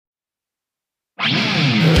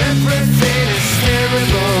Everything is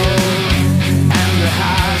terrible, and the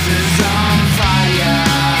house is on fire.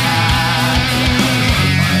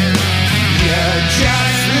 You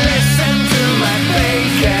just listen to my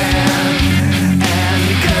bacon and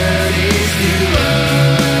Curtis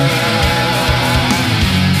Stewart.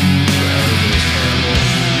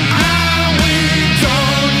 Are we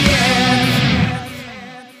done yet?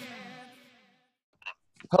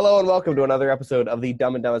 Hello and welcome to another episode of the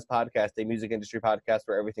Dumb and Dumbest Podcast, a music industry podcast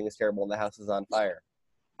where everything is terrible and the house is on fire.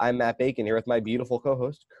 I'm Matt Bacon here with my beautiful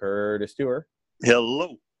co-host, Curtis Stewart.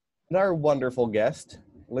 Hello. And our wonderful guest,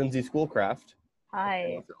 Lindsay Schoolcraft.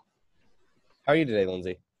 Hi. How are you today,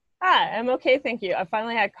 Lindsay? Hi, I'm okay, thank you. I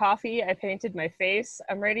finally had coffee. I painted my face.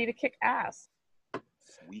 I'm ready to kick ass.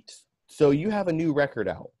 Sweet. So you have a new record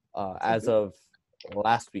out as of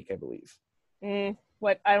last week, I believe.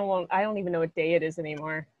 What? I don't even know what day it is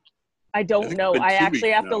anymore. I don't think know. it's been I 2 actually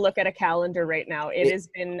weeks have to now. look at a calendar right now. It has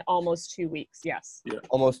been almost 2 weeks. Yes.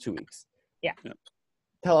 Almost 2 weeks. Yeah.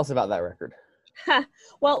 Tell us about that record.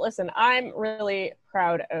 Well, listen, I'm really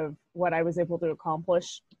proud of what I was able to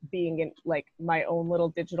accomplish being in like my own little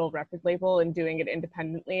digital record label and doing it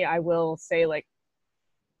independently. I will say like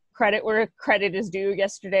credit where credit is due.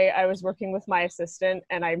 Yesterday I was working with my assistant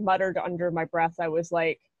and I muttered under my breath. I was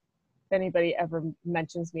like, if anybody ever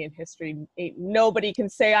mentions me in history, nobody can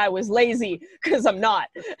say I was lazy because I'm not.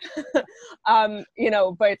 Yeah,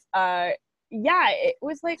 it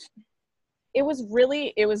was like, it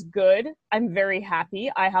was good. I'm very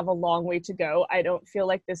happy. I have a long way to go. I don't feel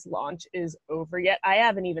like this launch is over yet. I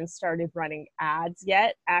haven't even started running ads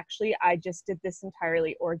yet. Actually, I just did this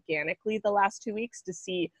entirely organically the last 2 weeks to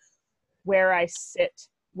see where I sit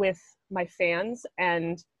with my fans,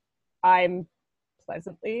 and I'm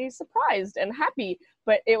pleasantly surprised and happy.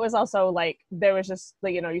 But it was also like, there was just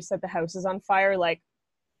like, you said the house is on fire. Like,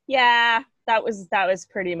 yeah, that was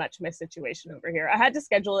pretty much my situation over here. I had to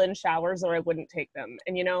schedule in showers or I wouldn't take them.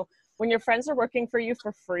 And when your friends are working for you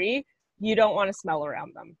for free, you don't want to smell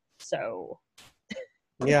around them. So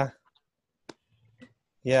Yeah.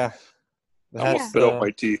 I'll spit out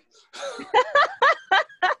my tea.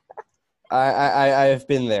 I have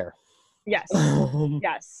been there. yes.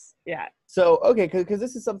 Yes. Yeah. So, okay, because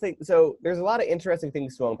this is something, so there's a lot of interesting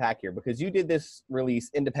things to unpack here because you did this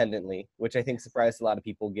release independently, which I think surprised a lot of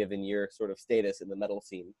people given your sort of status in the metal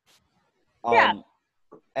scene. Yeah.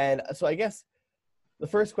 And so I guess the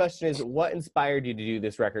first question is, what inspired you to do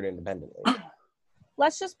this record independently?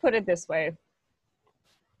 Let's just put it this way.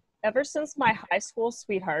 Ever since my high school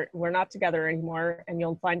sweetheart, we're not together anymore, and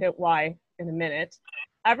you'll find out why in a minute.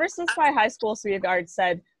 Ever since my high school sweetheart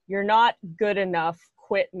said, "You're not good enough,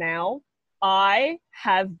 quit now," I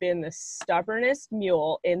have been the stubbornest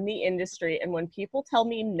mule in the industry. And when people tell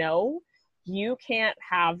me, no, you can't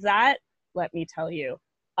have that, let me tell you,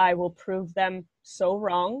 I will prove them so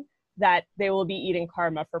wrong that they will be eating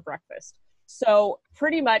karma for breakfast. So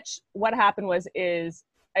pretty much what happened is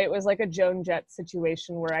it was like a Joan Jett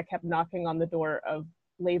situation where I kept knocking on the door of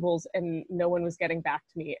labels and no one was getting back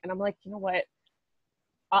to me. And I'm like, you know what?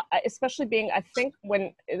 Especially being, I think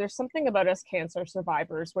when there's something about us cancer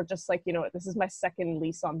survivors, we're just like, this is my second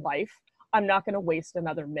lease on life. I'm not going to waste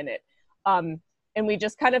another minute. And we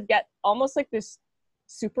just kind of get almost like this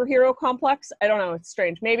superhero complex. I don't know. It's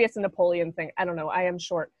strange. Maybe it's a Napoleon thing. I don't know. I am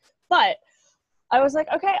short. But I was like,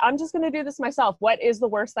 okay, I'm just going to do this myself. What is the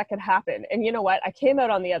worst that could happen? And you know what? I came out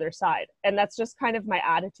on the other side. And that's just kind of my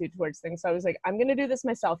attitude towards things. So I was like, I'm going to do this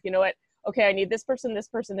myself. You know what? Okay, I need this person, and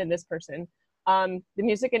this person. The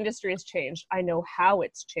music industry has changed. I know how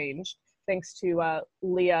it's changed thanks to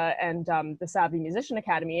Leah and the Savvy Musician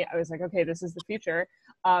Academy. I was like, okay, this is the future.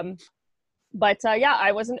 Yeah,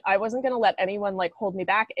 I wasn't going to let anyone like hold me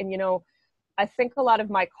back. And, I think a lot of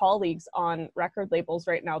my colleagues on record labels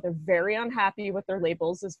right now, they're very unhappy with their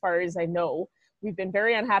labels. As far as I know, we've been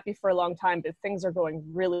very unhappy for a long time, but things are going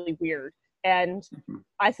really weird. And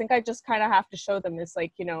I think I just kind of have to show them this,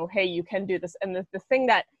 like, hey, you can do this. And the thing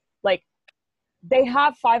that, like, they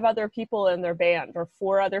have 5 other people in their band or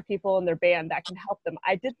 4 other people in their band that can help them.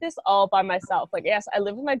 I did this all by myself. Like, yes, I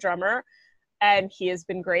live with my drummer and he has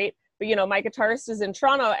been great. But, my guitarist is in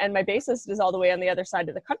Toronto and my bassist is all the way on the other side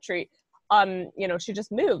of the country. She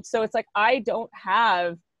just moved. So it's like, I don't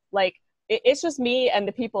have, like, it's just me and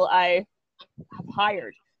the people I have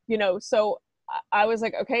hired, so I was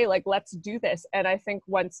like, okay, like, let's do this. And I think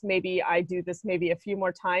once maybe I do this maybe a few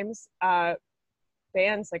more times,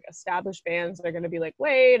 bands, like established bands, are going to be like,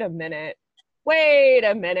 wait a minute,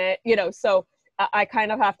 so I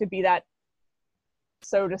kind of have to be that,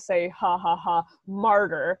 so to say,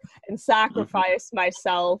 martyr and sacrifice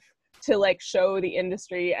myself to like show the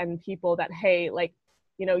industry and people that, hey, like,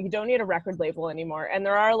 You know, you don't need a record label anymore. And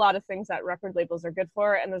there are a lot of things that record labels are good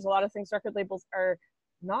for, and there's a lot of things record labels are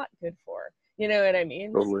not good for. You know what I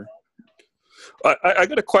mean? Totally. I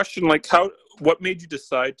got a question, like what made you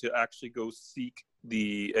decide to actually go seek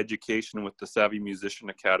the education with the Savvy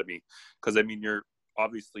Musician Academy? Because I mean, you're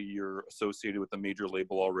associated with a major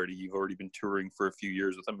label already. You've already been touring for a few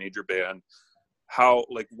years with a major band.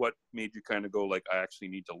 What made you kind of go like, I actually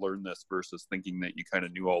need to learn this, versus thinking that you kind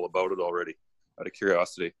of knew all about it already, out of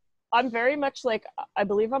curiosity? I'm very much like, I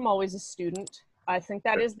believe I'm always a student. I think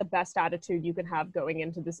that is the best attitude you can have going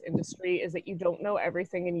into this industry, is that you don't know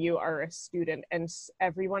everything and you are a student, and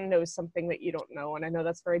everyone knows something that you don't know. And I know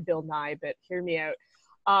that's very Bill Nye, but hear me out.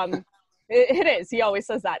 It is. He always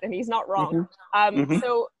says that, and he's not wrong.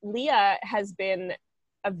 So Leah has been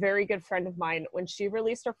a very good friend of mine. When she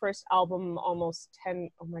released her first album I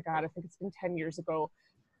think it's been 10 years ago.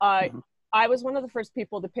 I was one of the first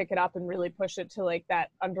people to pick it up and really push it to like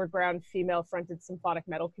that underground female fronted symphonic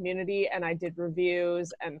metal community. And I did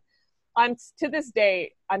reviews, and to this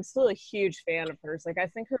day, I'm still a huge fan of hers. Like, I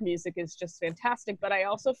think her music is just fantastic, but I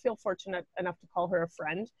also feel fortunate enough to call her a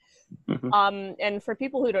friend. And for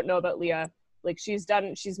people who don't know about Leah, like she's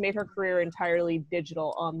made her career entirely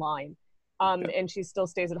digital online. And she still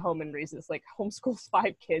stays at home and raises, like, homeschools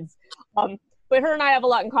 5 kids. But her and I have a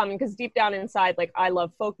lot in common, because deep down inside, like, I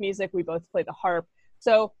love folk music. We both play the harp.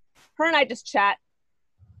 So her and I just chat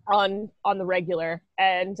on the regular.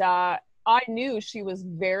 And I knew she was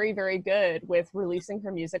very, very good with releasing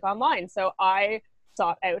her music online. So I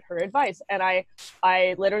sought out her advice. And I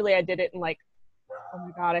did it in, like, oh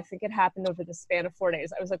my God, I think it happened over the span of 4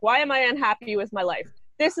 days. I was like, why am I unhappy with my life?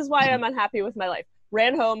 This is why I'm unhappy with my life.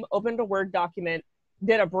 Ran home, opened a Word document,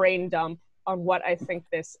 did a brain dump on what I think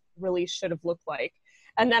this release should have looked like.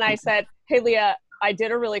 And then I said, hey, Leah, I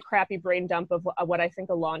did a really crappy brain dump of what I think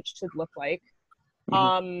a launch should look like.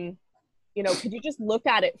 You know, could you just look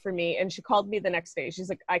at it for me? And she called me the next day. She's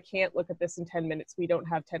like, I can't look at this in 10 minutes. We don't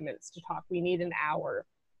have 10 minutes to talk. We need an hour.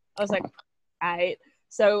 I was like, all right.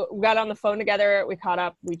 So we got on the phone together. We caught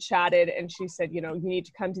up. We chatted. And she said, you know, you need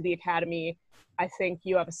to come to the Academy. I think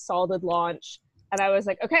you have a solid launch. And I was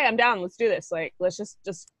like, okay, I'm down. Let's do this. Like, let's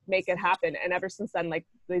just make it happen. And ever since then, like,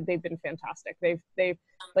 they've been fantastic. They've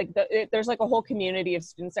like, there's like a whole community of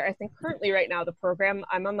students there. I think currently right now, the program,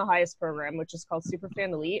 I'm on the highest program, which is called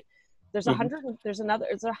Superfan Elite. There's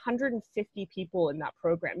 150 people in that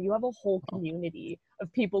program. You have a whole community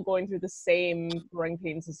of people going through the same growing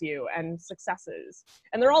pains as you, and successes.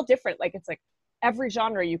 And they're all different. Like, it's like every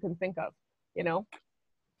genre you can think of, you know?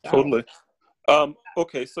 Totally.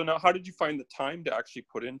 Okay, so now how did you find the time to actually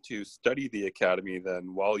put into study the Academy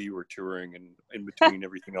then, while you were touring and in between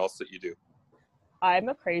everything else that you do? I'm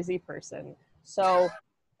a crazy person. So,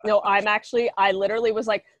 no, I literally was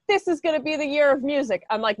like, this is going to be the year of music.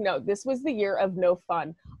 I'm like, no, this was the year of no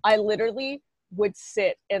fun. I literally would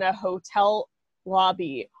sit in a hotel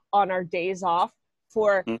lobby on our days off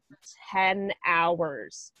for 10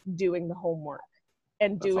 hours doing the homework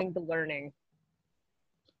and doing the learning.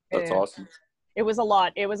 That's awesome. It was a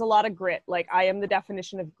lot. It was a lot of grit. Like, I am the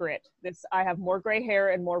definition of grit. I have more gray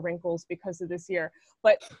hair and more wrinkles because of this year.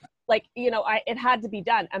 But, like, you know, it had to be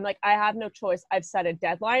done. I'm like, I have no choice. I've set a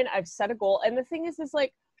deadline. I've set a goal. And the thing is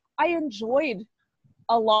like, I enjoyed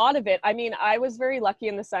a lot of it. I mean, I was very lucky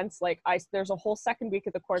in the sense, like, there's a whole second week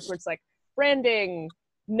of the course where it's like branding,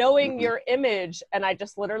 knowing your image. And I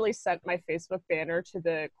just literally sent my Facebook banner to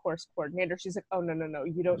the course coordinator. She's like, oh, no,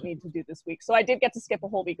 you don't need to do this week. So I did get to skip a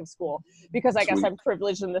whole week of school, because I guess I'm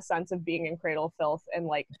privileged in the sense of being in Cradle of Filth and,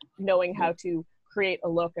 like, knowing how to create a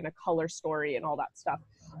look and a color story and all that stuff.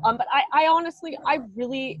 But I honestly, I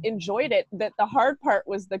really enjoyed it. That the hard part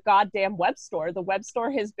was the goddamn web store. The web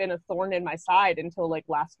store has been a thorn in my side until, like,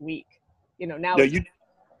 last week. You know, now. Yeah,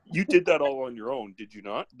 you did that all on your own, did you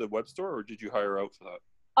not? The web store, or did you hire out for that?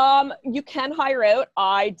 You can hire out.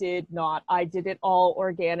 I did not. I did it all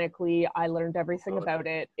organically. I learned everything about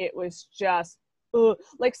it. It was just,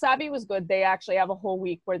 like, Savvy was good. They actually have a whole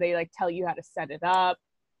week where they, like, tell you how to set it up,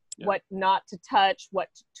 what not to touch, what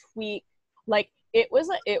to tweak. Like, it was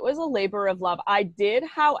a labor of love. I did,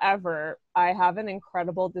 however, I have an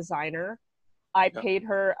incredible designer. I paid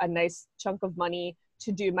her a nice chunk of money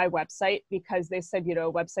to do my website, because they said, you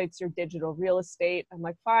know, website's your digital real estate. I'm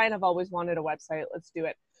like, fine, I've always wanted a website. Let's do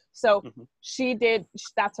it. So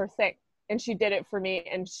that's her thing. And she did it for me,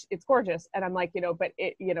 and it's gorgeous. And I'm like, you know, but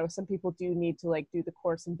it, you know, some people do need to, like, do the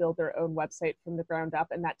course and build their own website from the ground up.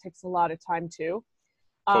 And that takes a lot of time too.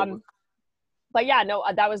 But yeah, no,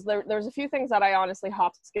 there was a few things that I honestly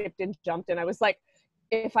hopped, skipped, and jumped. And I was like,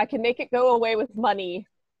 if I can make it go away with money,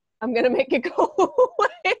 I'm going to make it go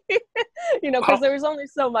away. You you know, because there was only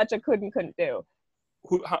so much I couldn't do.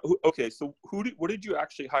 Okay, so what did you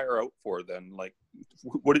actually hire out for then? Like,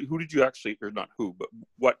 who did you actually, or not who, but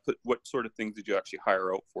what sort of things did you actually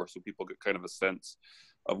hire out for, so people get kind of a sense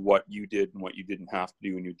of what you did and what you didn't have to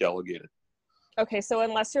do and you delegated? Okay, so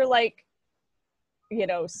unless you're like, you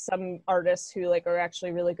know, some artists who like are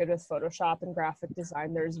actually really good with Photoshop and graphic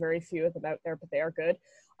design, there's very few of them out there, but they are good.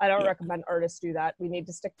 I don't recommend artists do that. We need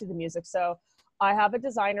to stick to the music. So I have a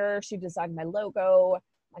designer. She designed my logo,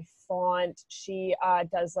 my font. She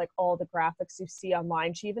does like all the graphics you see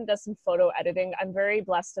online. She even does some photo editing. I'm very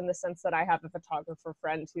blessed in the sense that I have a photographer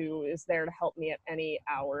friend who is there to help me at any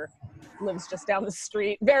hour, lives just down the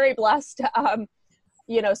street. Very blessed.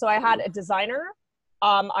 You know, so I had a designer.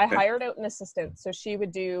 I hired out an assistant. So she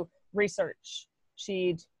would do research.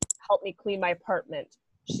 She'd help me clean my apartment.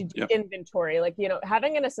 She'd do inventory. Like, you know,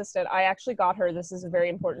 having an assistant, I actually got her, this is a very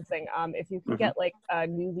important thing. If you can get like a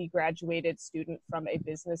newly graduated student from a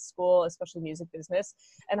business school, especially music business,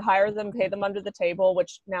 and hire them, pay them under the table,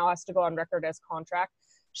 which now has to go on record as contract.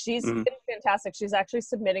 She's been fantastic. She's actually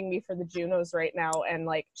submitting me for the Junos right now. And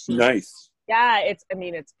like, she's, nice. Yeah, it's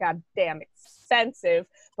goddamn expensive,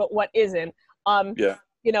 but what isn't?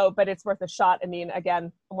 You know, but it's worth a shot. I mean,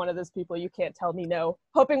 again, I'm one of those people, you can't tell me no.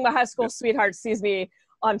 Hoping my high school sweetheart sees me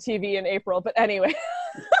on TV in April, but anyway,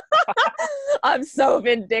 I'm so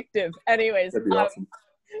vindictive. Anyways, Awesome.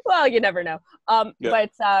 Well, you never know.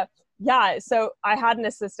 But yeah, so I had an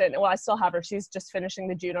assistant. Well, I still have her. She's just finishing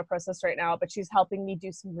the Juno process right now, but she's helping me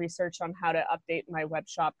do some research on how to update my web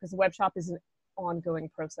shop, because the web shop is an ongoing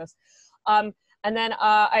process. And then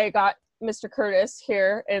I got Mr. Curtis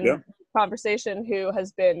here in conversation, who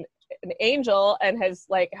has been an angel and has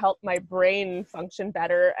like helped my brain function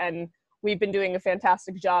better, and we've been doing a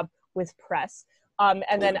fantastic job with press. And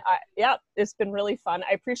then it's been really fun.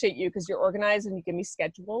 I appreciate you because you're organized and you give me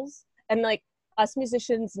schedules, and like us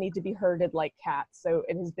musicians need to be herded like cats, so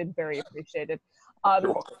it has been very appreciated.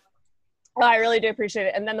 I really do appreciate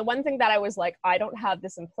it. And then the one thing that I was like, I don't have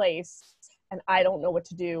this in place and I don't know what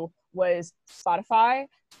to do, was Spotify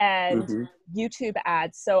and YouTube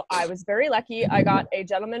ads. So I was very lucky. I got a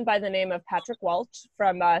gentleman by the name of Patrick Welch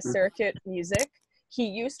from Circuit Music. He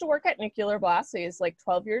used to work at Nuclear Blast. So he has like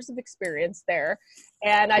 12 years of experience there.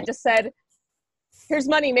 And I just said, here's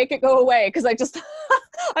money, make it go away. Cause I just,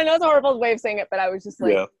 I know it's a horrible way of saying it, but I was just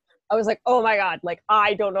like, I was like, oh my God, like,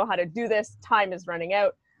 I don't know how to do this. Time is running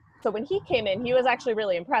out. So when he came in, he was actually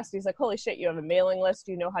really impressed. He's like, holy shit, you have a mailing list.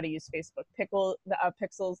 You know how to use Facebook pixels,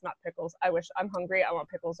 not pickles. I wish, I'm hungry. I want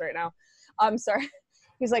pickles right now. I'm sorry.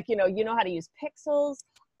 He's like, you know how to use pixels.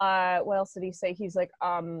 What else did he say? He's like,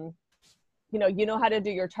 you know how to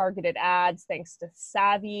do your targeted ads thanks to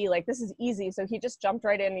Savvy. Like, this is easy. So he just jumped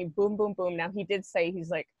right in. He boom, boom, boom. Now he did say,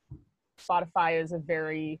 he's like, Spotify is a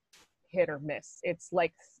very hit or miss. It's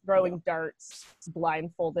like throwing darts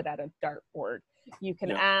blindfolded at a dartboard. You can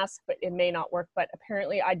ask, but it may not work. But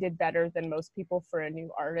apparently I did better than most people for a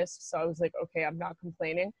new artist. So I was like, okay, I'm not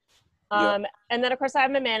complaining. And then, of course, I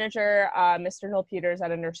have my manager, Mr. Noel Peters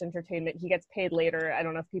at A Nurse Entertainment. He gets paid later. I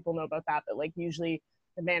don't know if people know about that, but like usually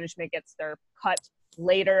the management gets their cut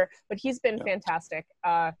later. But he's been fantastic.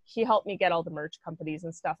 He helped me get all the merch companies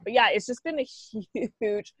and stuff. But yeah, it's just been a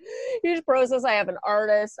huge process. I have an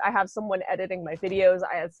artist. I have someone editing my videos.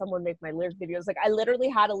 I had someone make my lyric videos. Like, I literally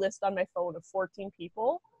had a list on my phone of 14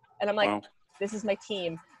 people. And I'm like, this is my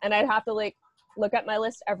team. And I'd have to like look at my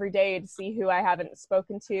list every day to see who I haven't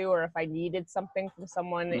spoken to, or if I needed something from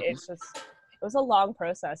someone. It's just, it was a long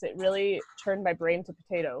process. It really turned my brain to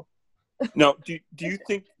potato. Now, do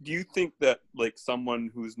you think that like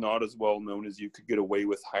someone who's not as well known as you could get away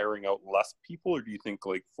with hiring out less people, or do you think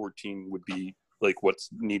like 14 would be like what's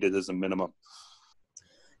needed as a minimum?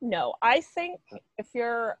 No, I think if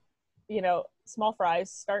you're, small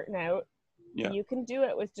fries starting out, you can do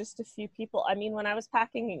it with just a few people. I mean, when I was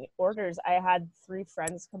packing orders, I had 3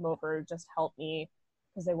 friends come over, just help me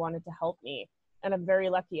because they wanted to help me. And I'm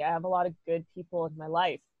very lucky. I have a lot of good people in my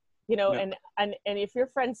life. And if your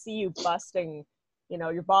friends see you busting,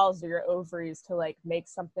 your balls or your ovaries to like make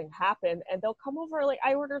something happen, and they'll come over, like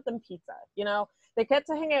I ordered them pizza, they get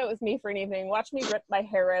to hang out with me for an evening, watch me rip my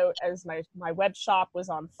hair out as my web shop was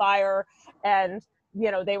on fire, and,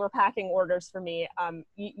 they were packing orders for me.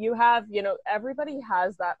 You have, everybody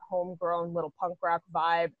has that homegrown little punk rock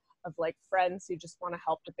vibe of like friends who just want to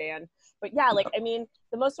help the band. But yeah, like, I mean,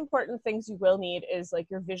 the most important things you will need is like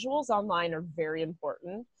your visuals online are very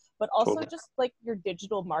important. But also just like your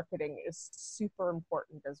digital marketing is super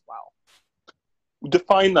important as well.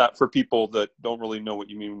 Define that for people that don't really know what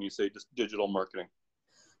you mean when you say just digital marketing.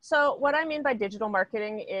 So what I mean by digital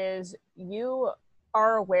marketing is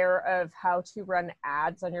are aware of how to run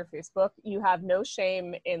ads on your Facebook, you have no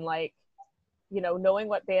shame in like, you know, knowing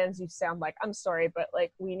what bands you sound like. I'm sorry, but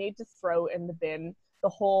like we need to throw in the bin the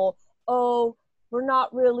whole, oh, we're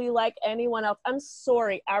not really like anyone else. I'm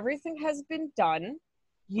sorry, everything has been done.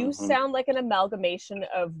 You sound like an amalgamation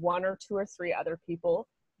of one or two or three other people.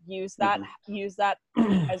 Use that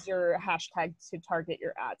as your hashtag to target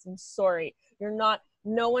your ads. I'm sorry, you're not,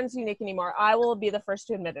 no one's unique anymore. I will be the first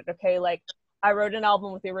to admit it, okay? Like, I wrote an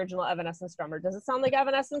album with the original Evanescence drummer. Does it sound like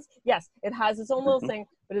Evanescence? Yes, it has its own little thing,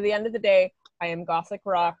 but at the end of the day, I am gothic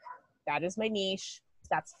rock. That is my niche.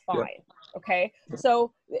 That's fine. Okay.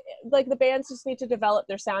 So like the bands just need to develop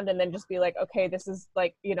their sound and then just be like, okay, this is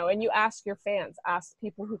like, you know, and you ask your fans, ask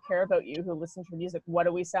people who care about you, who listen to music, what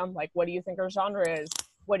do we sound like? What do you think our genre is?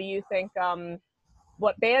 What do you think,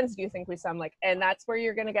 what bands do you think we sound like? And that's where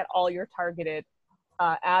you're going to get all your targeted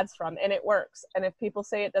ads from, and it works. And if people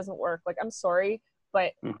say it doesn't work, like, I'm sorry,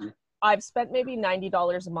 but I've spent maybe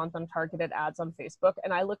 $90 a month on targeted ads on Facebook,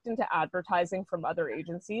 and I looked into advertising from other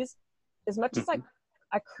agencies. As much as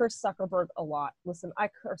I curse Zuckerberg a lot. Listen, I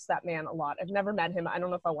curse that man a lot. I've never met him. I don't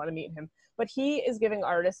know if I want to meet him, but he is giving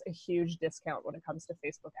artists a huge discount when it comes to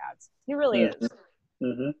Facebook ads. He really is.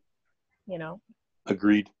 You know?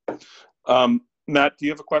 Agreed. Matt, do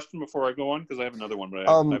you have a question before I go on? Because I have another one, but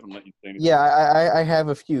I haven't let you say anything. Yeah, I have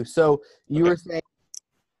a few. So you were saying,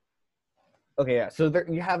 okay, yeah. So there,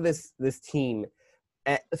 you have this team.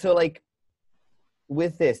 So like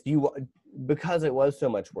with this, because it was so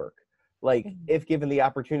much work, like if given the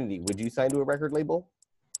opportunity, would you sign to a record label?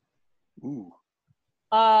 Ooh.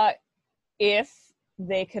 If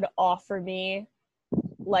they could offer me,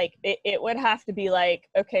 like it would have to be like,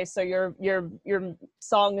 okay, so your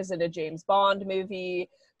song is in a James Bond movie,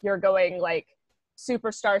 you're going like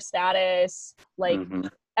superstar status, like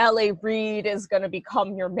L.A. Reid is going to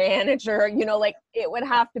become your manager, you know, like it would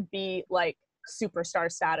have to be like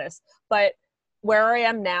superstar status. But where I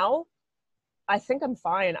am now, I think I'm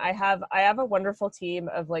fine. I have a wonderful team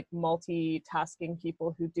of like multitasking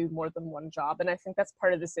people who do more than one job, and I think that's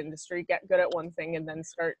part of this industry. Get good at one thing and then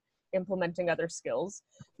start implementing other skills,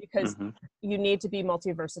 because you need to be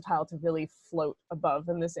multi-versatile to really float above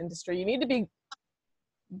in this industry. You need to be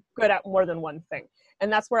good at more than one thing. And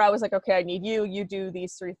that's where I was like, okay, I need you do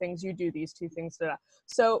these 3 things, you do these 2 things.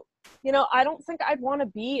 So, you know, I don't think I'd want to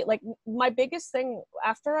be like, my biggest thing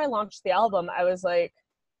after I launched the album, I was like,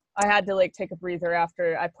 I had to like take a breather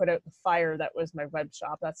after I put out the fire that was my web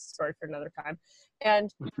shop. That's a story for another time.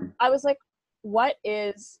 And I was like, what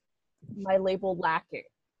is my label lacking?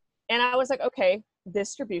 And I was like, okay,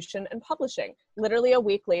 distribution and publishing. Literally a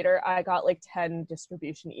week later, I got like 10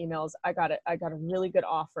 distribution emails. I got a really good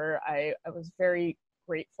offer. I was very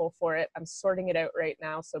grateful for it. I'm sorting it out right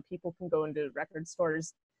now so people can go into record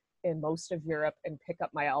stores in most of Europe and pick up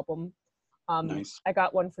my album. Nice. I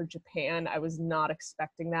got one for Japan. I was not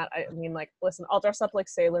expecting that. I mean, like, listen, I'll dress up like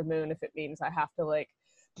Sailor Moon if it means I have to, like,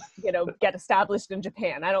 you know, get established in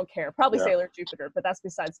Japan. I don't care. Probably Sailor Jupiter, but that's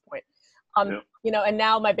besides the point. You know, and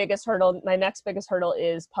now my next biggest hurdle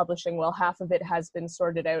is publishing. Well, half of it has been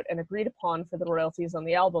sorted out and agreed upon for the royalties on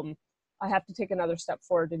the album. I have to take another step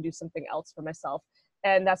forward and do something else for myself.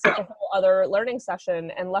 And that's like a whole other learning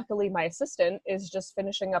session. And luckily my assistant is just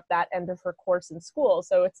finishing up that end of her course in school.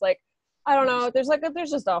 So it's like, I don't know,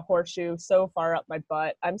 there's just a horseshoe so far up my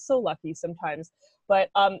butt. I'm so lucky sometimes. But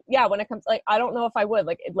yeah, when it comes, like, I don't know if I would,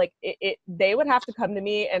 they would have to come to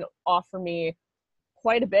me and offer me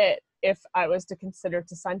quite a bit if I was to consider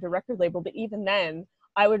to sign to a record label. But even then,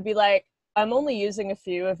 I would be like, I'm only using a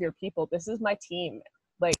few of your people. This is my team.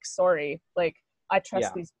 Like, sorry, like, I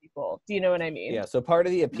trust these people. Do you know what I mean? Yeah, so part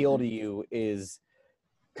of the appeal to you is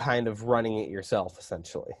kind of running it yourself,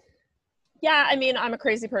 essentially. Yeah, I mean, I'm a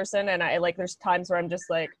crazy person, and I like, there's times where I'm just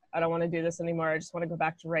like, I don't want to do this anymore. I just want to go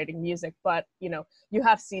back to writing music. But, you know, you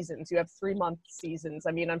have seasons. You have 3-month seasons.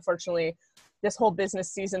 I mean, unfortunately, this whole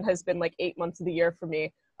business season has been like 8 months of the year for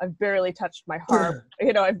me. I've barely touched my harp.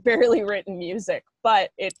 You know, I've barely written music, but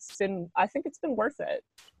I think it's been worth it.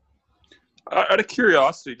 Out of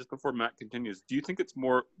curiosity, just before Matt continues, do you think it's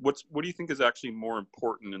more, what do you think is actually more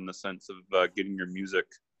important in the sense of getting your music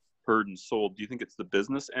heard and sold? Do you think it's the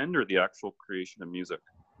business end or the actual creation of music?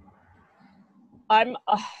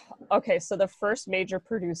 Okay, so the first major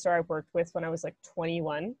producer I worked with when I was like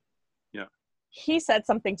 21, he said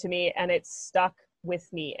something to me and it stuck with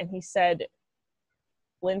me. And he said,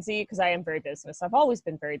 Lindsay, because I am very business, I've always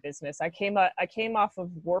been very business. I came off of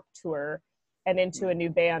Warped Tour and into a new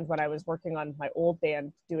band when I was working on my old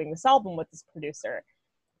band doing this album with this producer.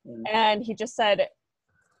 And he just said,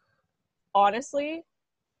 honestly,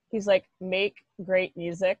 he's like, make great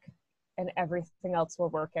music and everything else will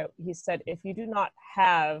work out. He said, if you do not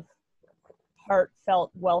have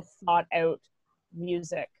heartfelt, well thought out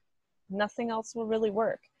music, nothing else will really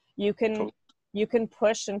work. You can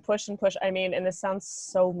push and push and push. I mean, and this sounds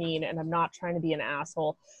so mean, and I'm not trying to be an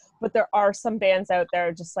asshole, but there are some bands out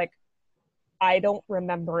there just like, I don't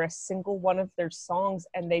remember a single one of their songs,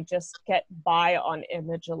 and they just get by on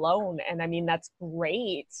image alone. And I mean, that's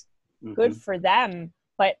great. Good for them.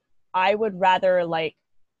 But I would rather like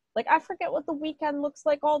I forget what The Weeknd looks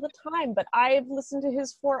like all the time, but I've listened to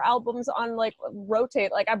his 4 albums on like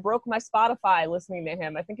rotate. Like I broke my Spotify listening to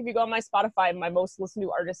him. I think if you go on my Spotify, my most listened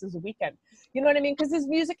to artist is The Weeknd. You know what I mean? Because his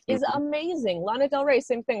music is amazing. Lana Del Rey,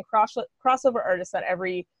 same thing. Crossover artist that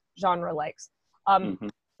every genre likes.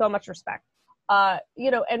 So much respect.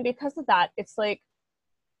 You know, and because of that, it's like,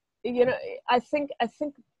 you know, I think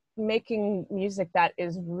making music that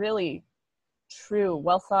is really true,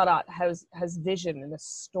 well thought out, has vision and a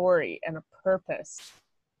story and a purpose,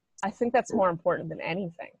 I think that's more important than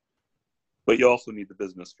anything. But you also need the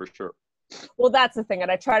business for sure. Well, that's the thing, and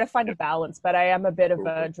I try to find a balance, but I am a bit of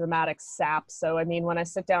a dramatic sap. So I mean, when I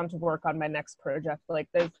sit down to work on my next project, like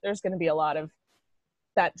there's going to be a lot of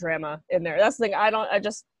that drama in there. That's the thing. I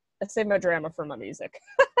save my drama for my music.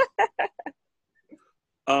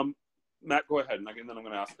 Matt, go ahead, and then I'm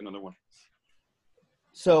going to ask another one.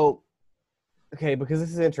 So, okay, because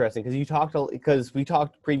this is interesting, because we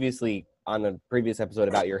talked previously on a previous episode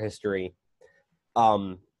about your history,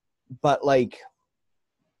 but like,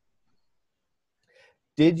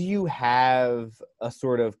 did you have a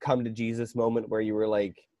sort of come to Jesus moment where you were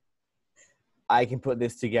like, I can put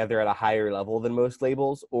this together at a higher level than most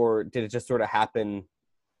labels, or did it just sort of happen?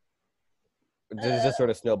 Did it just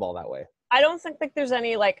sort of snowball that way? I don't think like there's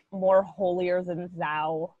any like more holier than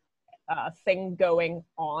thou thing going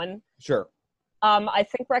on. Sure. I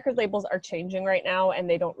think record labels are changing right now, and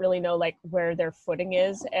they don't really know like where their footing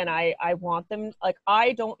is. And I want them, like,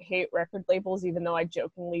 I don't hate record labels, even though I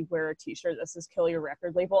jokingly wear a t-shirt that says kill your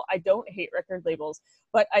record label. I don't hate record labels,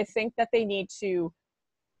 but I think that they need to,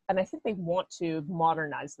 and I think they want to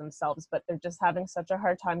modernize themselves, but they're just having such a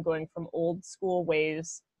hard time going from old school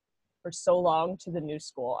ways for so long to the new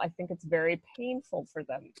school. I think it's very painful for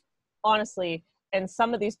them, honestly. And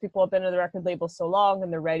some of these people have been in the record label so long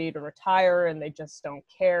and they're ready to retire and they just don't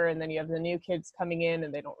care. And then you have the new kids coming in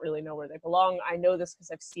and they don't really know where they belong. I know this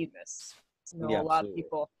because I've seen this. I know a lot of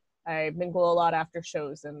people. I mingle a lot after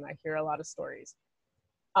shows and I hear a lot of stories.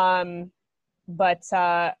 But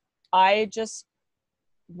I just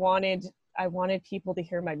wanted people to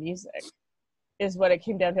hear my music is what it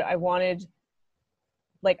came down to. I wanted,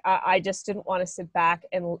 like, I just didn't want to sit back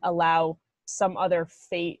and allow some other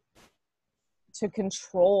fate to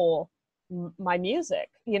control my music.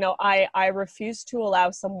 You know, I refuse to allow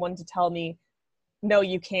someone to tell me, no,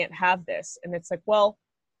 you can't have this. And it's like, well,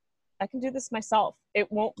 I can do this myself. It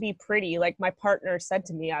won't be pretty. Like my partner said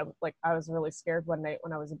to me, I was really scared one night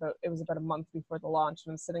when it was about a month before the launch,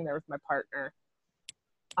 and I'm sitting there with my partner.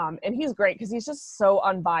 And he's great because he's just so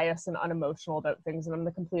unbiased and unemotional about things. And I'm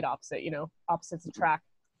the complete opposite, you know, opposites attract.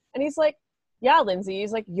 And he's like, yeah, Lindsay,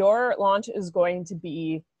 he's like, your launch is going to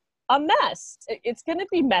be a mess. It's going to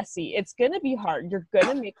be messy. It's going to be hard. You're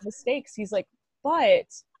going to make mistakes. He's like, but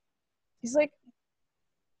he's like,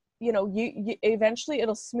 you know, you eventually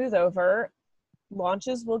it'll smooth over.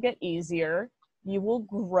 Launches will get easier. You will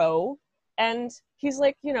grow. And he's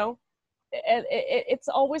like, you know, it's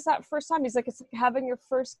always that first time. He's like, it's like having your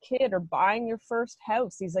first kid or buying your first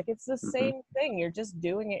house. He's like, it's the same thing. You're just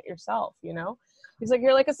doing it yourself, you know? He's like,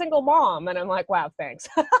 you're like a single mom. And I'm like, wow, thanks.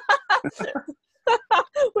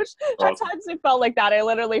 Which at times it felt like that. I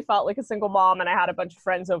literally felt like a single mom and I had a bunch of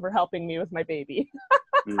friends over helping me with my baby.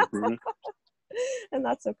 And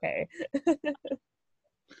that's okay.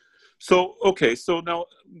 So, okay. So now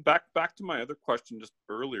back to my other question just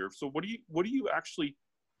earlier. So what do you actually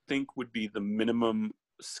think would be the minimum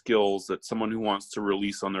skills that someone who wants to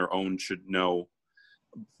release on their own should know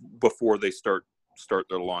before they start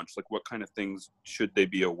their launch? Like what kind of things should they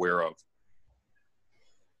be aware of?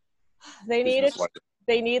 They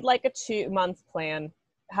need like a 2-month plan.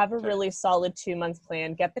 Have a really solid 2-month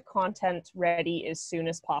plan. Get the content ready as soon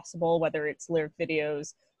as possible, whether it's lyric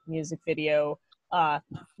videos, music video,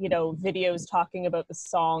 you know, videos talking about the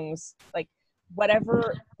songs, like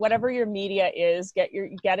whatever your media is, get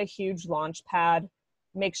a huge launch pad.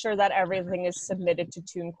 Make sure that everything is submitted to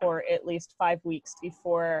TuneCore at least 5 weeks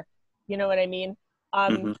before, you know what I mean? I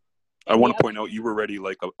want to point out you were ready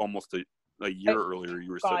like almost a year earlier.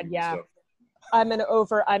 You were saying stuff. I'm an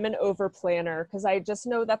over planner because I just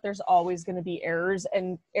know that there's always going to be errors,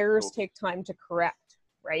 and errors take time to correct,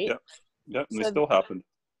 right? Yeah, and they still happen.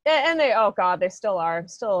 And they, oh God, they still are.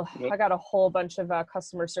 Yep. I got a whole bunch of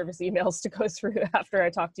customer service emails to go through after I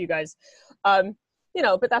talk to you guys.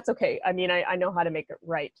 But that's okay. I mean, I know how to make it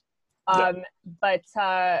right. Yeah. But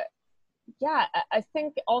yeah, I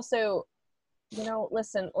think also,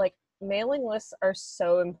 listen, like mailing lists are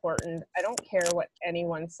so important. I don't care what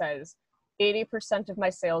anyone says. 80% of my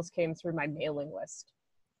sales came through my mailing list.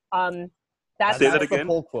 That's Say that the again?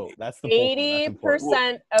 full quote. That's the full quote. That's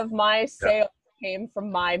important. 80% of my sales came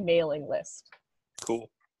from my mailing list. Cool.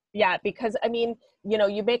 Yeah, because I mean,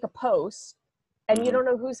 you make a post and you don't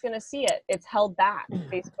know who's going to see it. It's held back.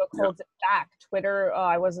 Facebook holds it back. Twitter,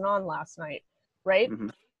 I wasn't on last night, right?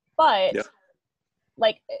 But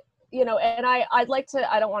like, and I'd like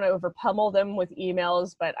to, I don't want to over pummel them with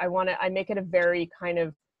emails, but I make it a very kind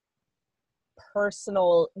of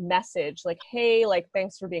personal message, like, hey, like,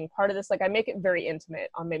 thanks for being part of this. Like, I make it very intimate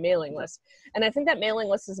on my mailing list. And I think that mailing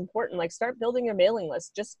list is important. Like, start building your mailing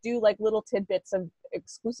list. Just do like little tidbits of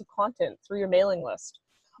exclusive content through your mailing list,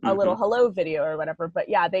 a little hello video or whatever. But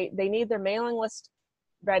yeah, they need their mailing list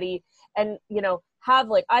ready. And have,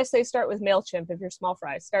 like, I say, start with MailChimp. If you're small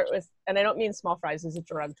fry, start with, and I don't mean small fries as a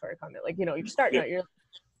derogatory comment, like, you're starting out,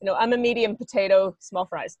 I'm a medium potato, small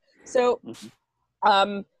fries. So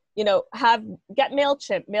get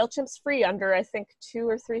MailChimp. MailChimp's free under, I think,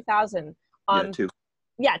 2,000 or 3,000. Two.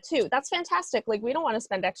 Yeah, 2. That's fantastic. Like, we don't want to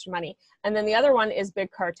spend extra money. And then the other one is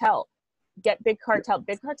Big Cartel. Get Big Cartel.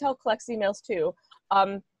 Big Cartel collects emails too.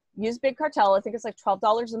 Use Big Cartel. I think it's like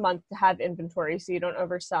 $12 a month to have inventory so you don't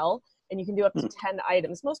oversell. And you can do up to 10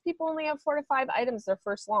 items. Most people only have 4 to 5 items their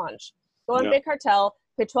first launch. Go on Big Cartel,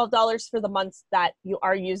 pay $12 for the months that you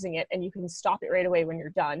are using it, and you can stop it right away when you're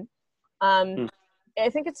done. I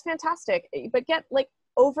think it's fantastic, but get, like,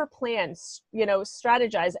 over plan,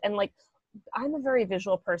 strategize. And, like, I'm a very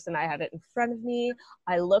visual person. I have it in front of me.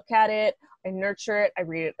 I look at it, I nurture it, I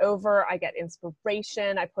read it over, I get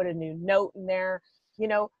inspiration, I put a new note in there.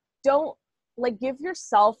 Don't, like, give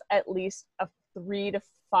yourself at least a 3 to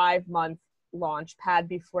 5 month launch pad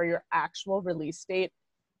before your actual release date.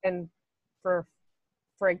 And for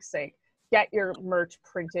frig's sake, get your merch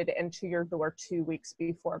printed and to your door 2 weeks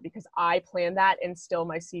before, because I planned that and still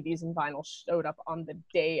my CDs and vinyl showed up on the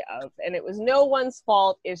day of, and it was no one's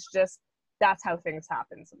fault. It's just, that's how things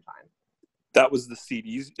happen sometimes. That was the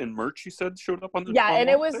CDs and merch you said showed up on the and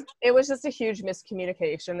it was just a huge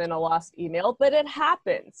miscommunication and a lost email, but it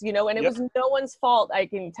happens, and it was no one's fault.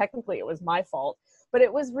 Technically it was my fault, but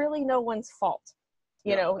it was really no one's fault.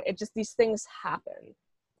 It just, these things happen.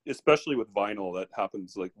 Especially with vinyl, that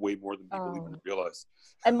happens like way more than people even realize.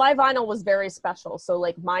 And my vinyl was very special. So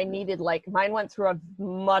like mine went through a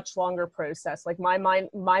much longer process. Like my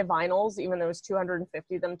vinyls, even though it was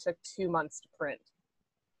 250 of them, took 2 months to print.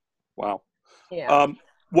 Wow. Yeah.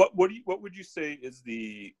 What would you say is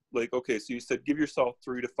the, like, okay, so you said give yourself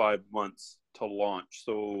 3 to 5 months to launch.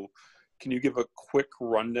 So can you give a quick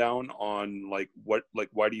rundown on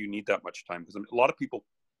why do you need that much time? Because a lot of people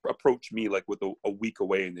approach me like with a week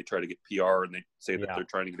away and they try to get PR and they say that they're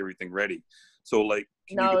trying to get everything ready. So like,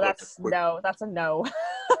 that's a no.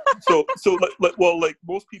 so like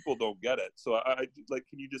most people don't get it. So I like,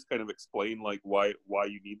 can you just kind of explain like why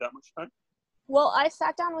you need that much time? Well, I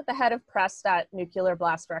sat down with the head of press at Nuclear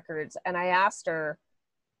Blast Records and I asked her,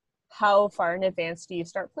 how far in advance do you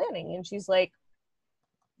start planning? And she's like,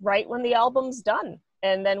 right when the album's done.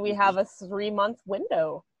 And then we have a 3-month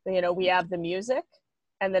window. We have the music,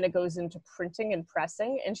 and then it goes into printing and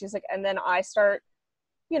pressing. And she's like, and then I start,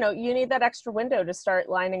 you need that extra window to start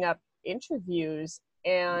lining up interviews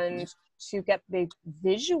and to get the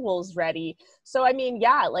visuals ready. So, I mean,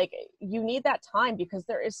 yeah, like you need that time because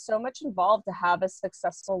there is so much involved to have a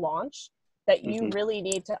successful launch that you really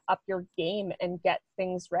need to up your game and get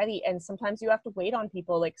things ready. And sometimes you have to wait on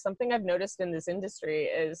people. Like something I've noticed in this industry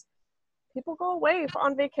is people go away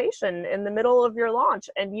on vacation in the middle of your launch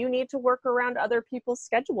and you need to work around other people's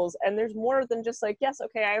schedules. And there's more than just like, yes,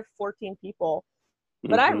 okay, I have 14 people,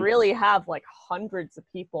 but I really have like hundreds of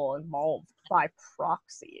people involved by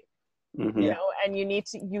proxy, and you need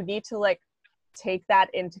to like take that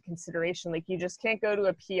into consideration. Like you just can't go to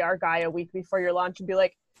a PR guy a week before your launch and be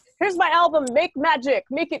like, here's my album, make magic,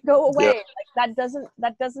 make it go away. Like that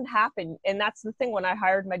doesn't happen. And that's the thing. When I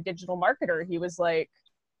hired my digital marketer, he was like,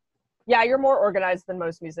 yeah, you're more organized than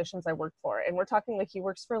most musicians I work for. And we're talking like he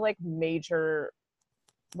works for like major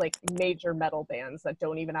metal bands that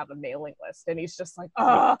don't even have a mailing list. And he's just like,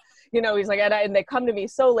 he's like, and they come to me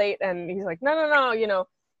so late and he's like, no.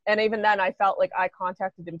 And even then I felt like I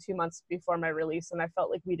contacted him 2 months before my release and I felt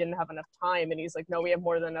like we didn't have enough time. And he's like, no, we have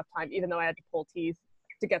more than enough time, even though I had to pull teeth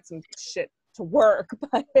to get some shit to work.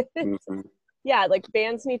 But Yeah, like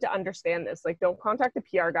bands need to understand this. Like, don't contact the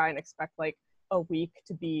PR guy and expect like a week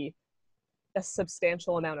to be a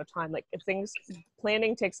substantial amount of time. Like, if things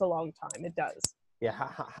planning takes a long time, it does. Yeah,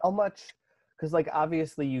 how much? Because like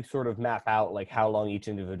obviously you sort of map out like how long each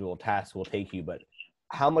individual task will take you, but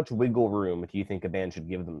how much wiggle room do you think a band should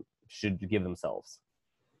give themselves?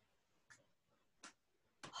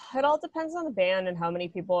 It all depends on the band and how many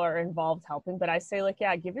people are involved helping, but I say like,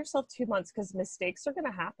 yeah, give yourself 2 months, because mistakes are going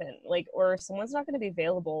to happen, like, or someone's not going to be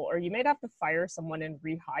available, or you might have to fire someone and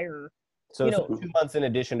rehire. So, You know, 2 months in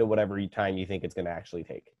addition to whatever time you think it's going to actually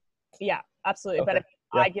take. Yeah, absolutely. Okay. But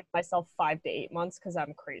Yeah. I give myself 5 to 8 months because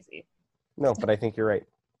I'm crazy. No, but I think you're right.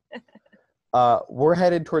 We're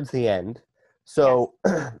headed towards the end. So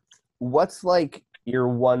what's like your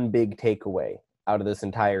one big takeaway out of this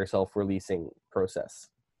entire self-releasing process?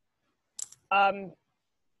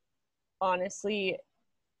 Honestly,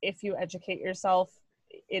 if you educate yourself,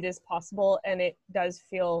 it is possible, and it does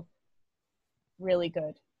feel really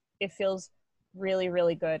good. It feels really,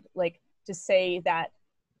 really good. Like, to say that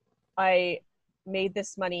I made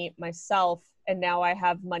this money myself and now I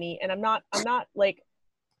have money, and I'm not going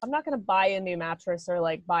to buy a new mattress or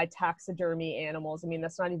like buy taxidermy animals. I mean,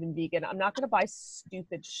 that's not even vegan. I'm not going to buy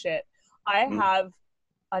stupid shit. I have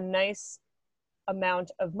a nice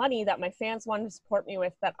amount of money that my fans want to support me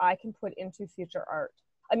with that I can put into future art.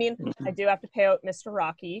 I mean, I do have to pay out Mr.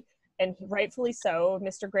 Rocky, and rightfully so.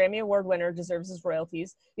 Mr. Grammy Award winner deserves his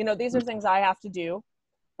royalties. You know, these are things I have to do.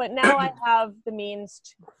 But now I have the means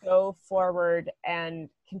to go forward and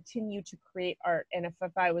continue to create art. And if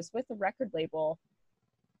I was with a record label,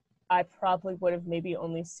 I probably would have maybe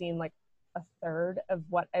only seen like a third of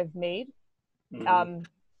what I've made.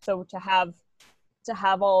 So to have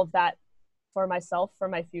all of that for myself, for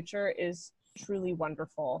my future, is truly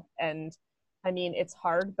wonderful. And I mean, it's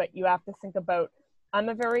hard, but you have to think about, I'm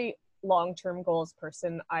a very long-term goals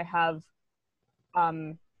person. I have,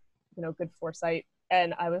 good foresight.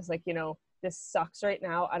 And I was like, this sucks right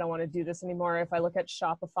now. I don't want to do this anymore. If I look at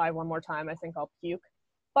Shopify one more time, I think I'll puke.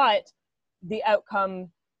 But the outcome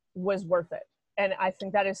was worth it. And I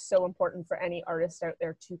think that is so important for any artist out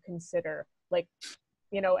there to consider. Like,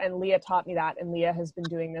 and Leah taught me that. And Leah has been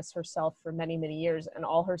doing this herself for many, many years. And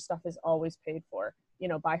all her stuff is always paid for,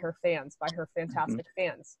 by her fans, by her fantastic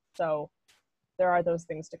fans. So there are those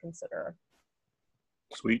things to consider.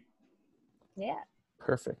 Sweet. Yeah.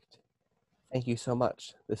 Perfect. Thank you so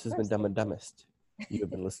much. This has been Dumb and Dumbest. You have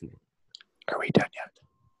been listening. Are we done yet?